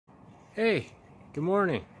Hey, good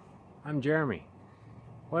morning. I'm Jeremy.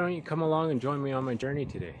 Why don't you come along and join me on my journey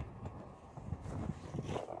today?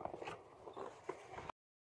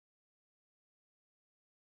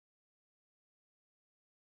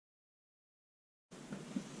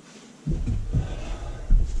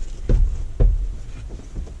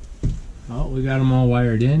 Oh, we got them all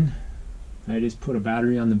wired in. I just put a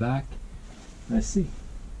battery on the back. Let's see.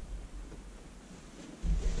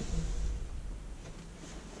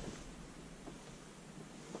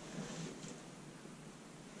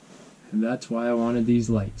 And that's why I wanted these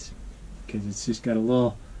lights, because it's just got a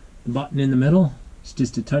little button in the middle. It's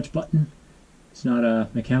just a touch button. It's not a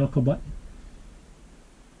mechanical button.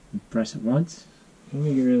 You press it once. Let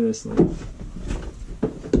me get rid of this light.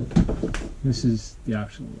 This is the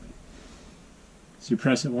actual light. So you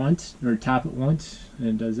press it once, or tap it once, and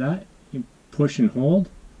it does that. You push and hold,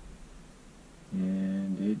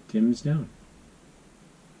 and it dims down.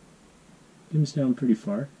 Dims down pretty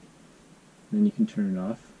far. Then you can turn it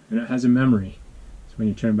off. And it has a memory. So when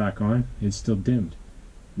you turn it back on, it's still dimmed.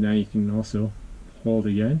 Now you can also hold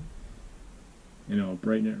again, and it'll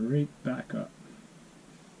brighten it right back up.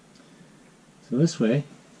 So this way,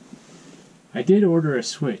 I did order a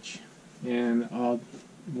switch, and I'll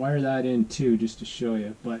wire that in too just to show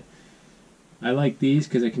you, but I like these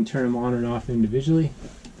because I can turn them on and off individually.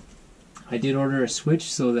 I did order a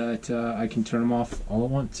switch so that I can turn them off all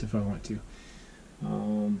at once if I want to.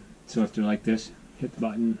 So if they're like this, hit the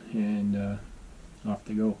button and off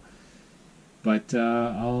they go. But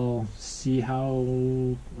I'll see how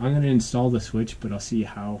I'm going to install the switch, but I'll see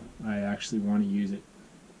how I actually want to use it.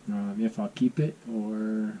 If I'll keep it,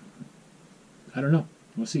 or I don't know.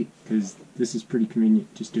 We'll see, because this is pretty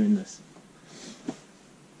convenient just doing this.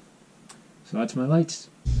 So that's my lights.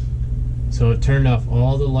 So it turned off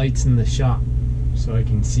all the lights in the shop so I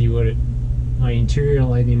can see what my interior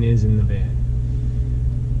lighting is in the van.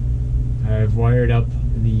 I've wired up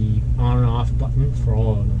the on and off button for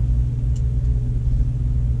all of them.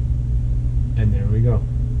 And there we go.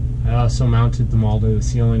 I also mounted them all to the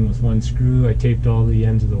ceiling with one screw. I taped all the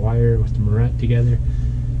ends of the wire with the moret together,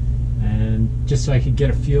 and just so I could get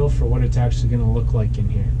a feel for what it's actually going to look like in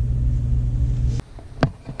here.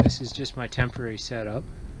 This is just my temporary setup,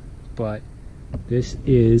 but this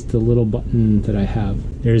is the little button that I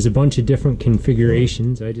have. There's a bunch of different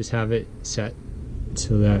configurations. I just have it set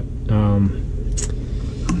so that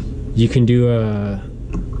you can do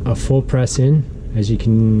a full press in. As you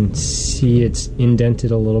can see, it's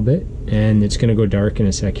indented a little bit, and it's going to go dark in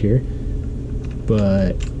a sec here,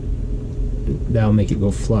 but that'll make it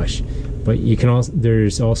go flush. But you can also,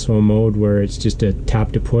 there's also a mode where it's just a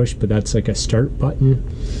tap to push, but that's like a start button,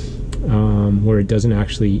 where it doesn't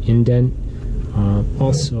actually indent.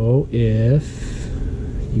 Also, if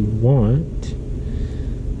you want,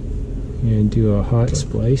 you can do a hot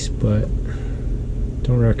splice, but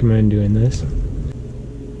don't recommend doing this.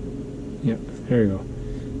 Yep, there you go.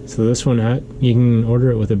 So this one, you can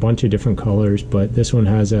order it with a bunch of different colors, but this one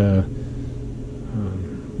has a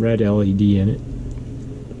red LED in it.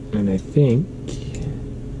 And I think,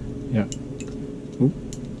 yeah. Oop.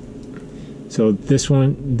 So this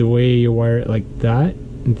one, the way you wire it like that,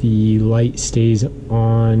 the light stays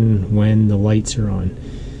on when the lights are on.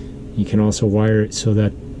 You can also wire it so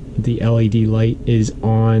that the LED light is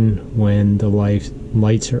on when the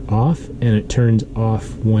lights are off, and it turns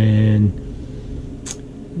off when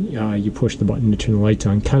you push the button to turn the lights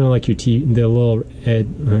on. Kind of like your TV, the little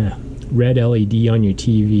red LED on your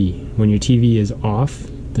TV. When your TV is off,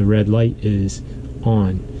 the red light is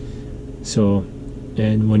on. So,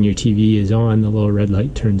 and when your TV is on, the little red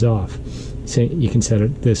light turns off. So you can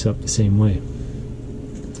set this up the same way.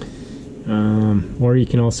 Or you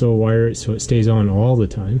can also wire it so it stays on all the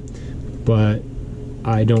time, but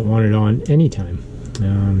I don't want it on anytime.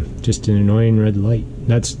 Just an annoying red light.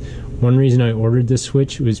 That's one reason I ordered this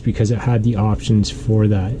switch, was because it had the options for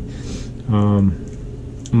that.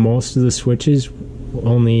 Most of the switches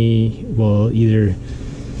only will either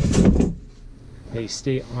they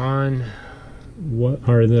stay on,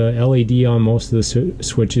 or the LED on most of the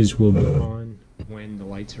switches will be on when the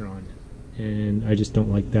lights are on, and I just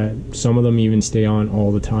don't like that. Some of them even stay on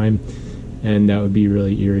all the time, and that would be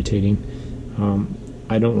really irritating.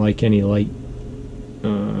 I don't like any light,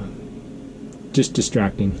 just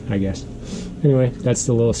distracting, I guess. Anyway, that's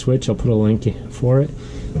the little switch. I'll put a link for it.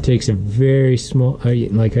 It takes a very small,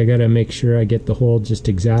 like I gotta make sure I get the hole just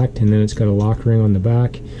exact, and then it's got a lock ring on the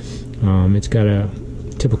back. It's got a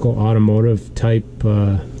typical automotive type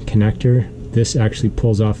connector. This actually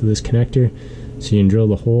pulls off of this connector, so you can drill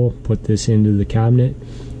the hole, put this into the cabinet,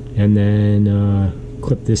 and then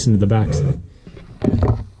clip this into the back side.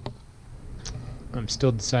 I'm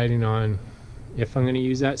still deciding on if I'm going to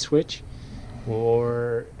use that switch,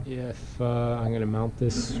 or if I'm going to mount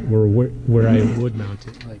this where I would mount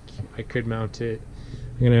it. Like, I could mount it,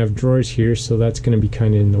 I'm going to have drawers here, so that's going to be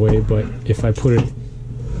kind of in the way, but if I put it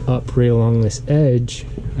up right along this edge,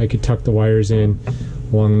 I could tuck the wires in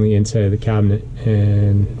along the inside of the cabinet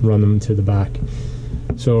and run them to the back.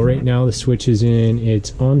 So right now the switch is in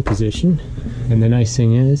its on position, and the nice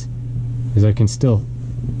thing is I can still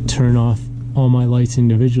turn off all my lights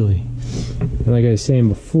individually. And like I was saying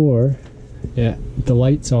before, yeah, the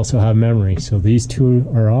lights also have memory, so these two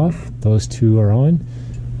are off, those two are on.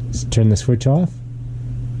 Just turn the switch off,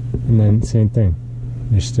 and then same thing,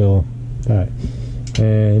 there's still that.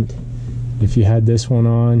 And if you had this one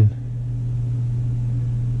on,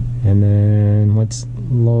 and then let's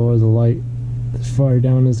lower the light as far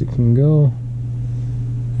down as it can go.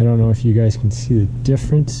 I don't know if you guys can see the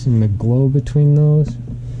difference in the glow between those,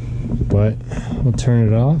 but we'll turn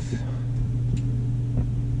it off,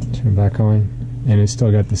 turn it back on, and it's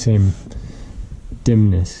still got the same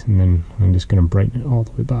dimness. And then I'm just going to brighten it all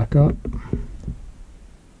the way back up.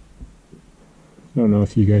 I don't know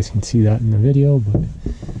if you guys can see that in the video, but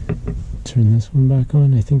turn this one back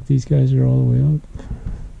on. I think these guys are all the way up.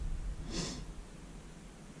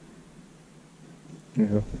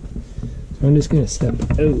 Yeah. So I'm just going to step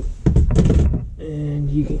out, and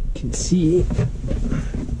you can see.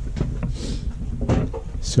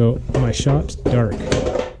 So my shop's dark,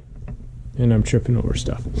 and I'm tripping over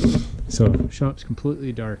stuff. So shop's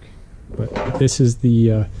completely dark, but this is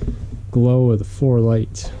the glow of the 4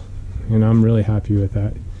 lights, and I'm really happy with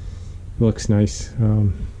that. It looks nice.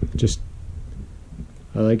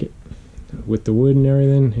 I like it. With the wood and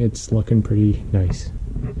everything, it's looking pretty nice.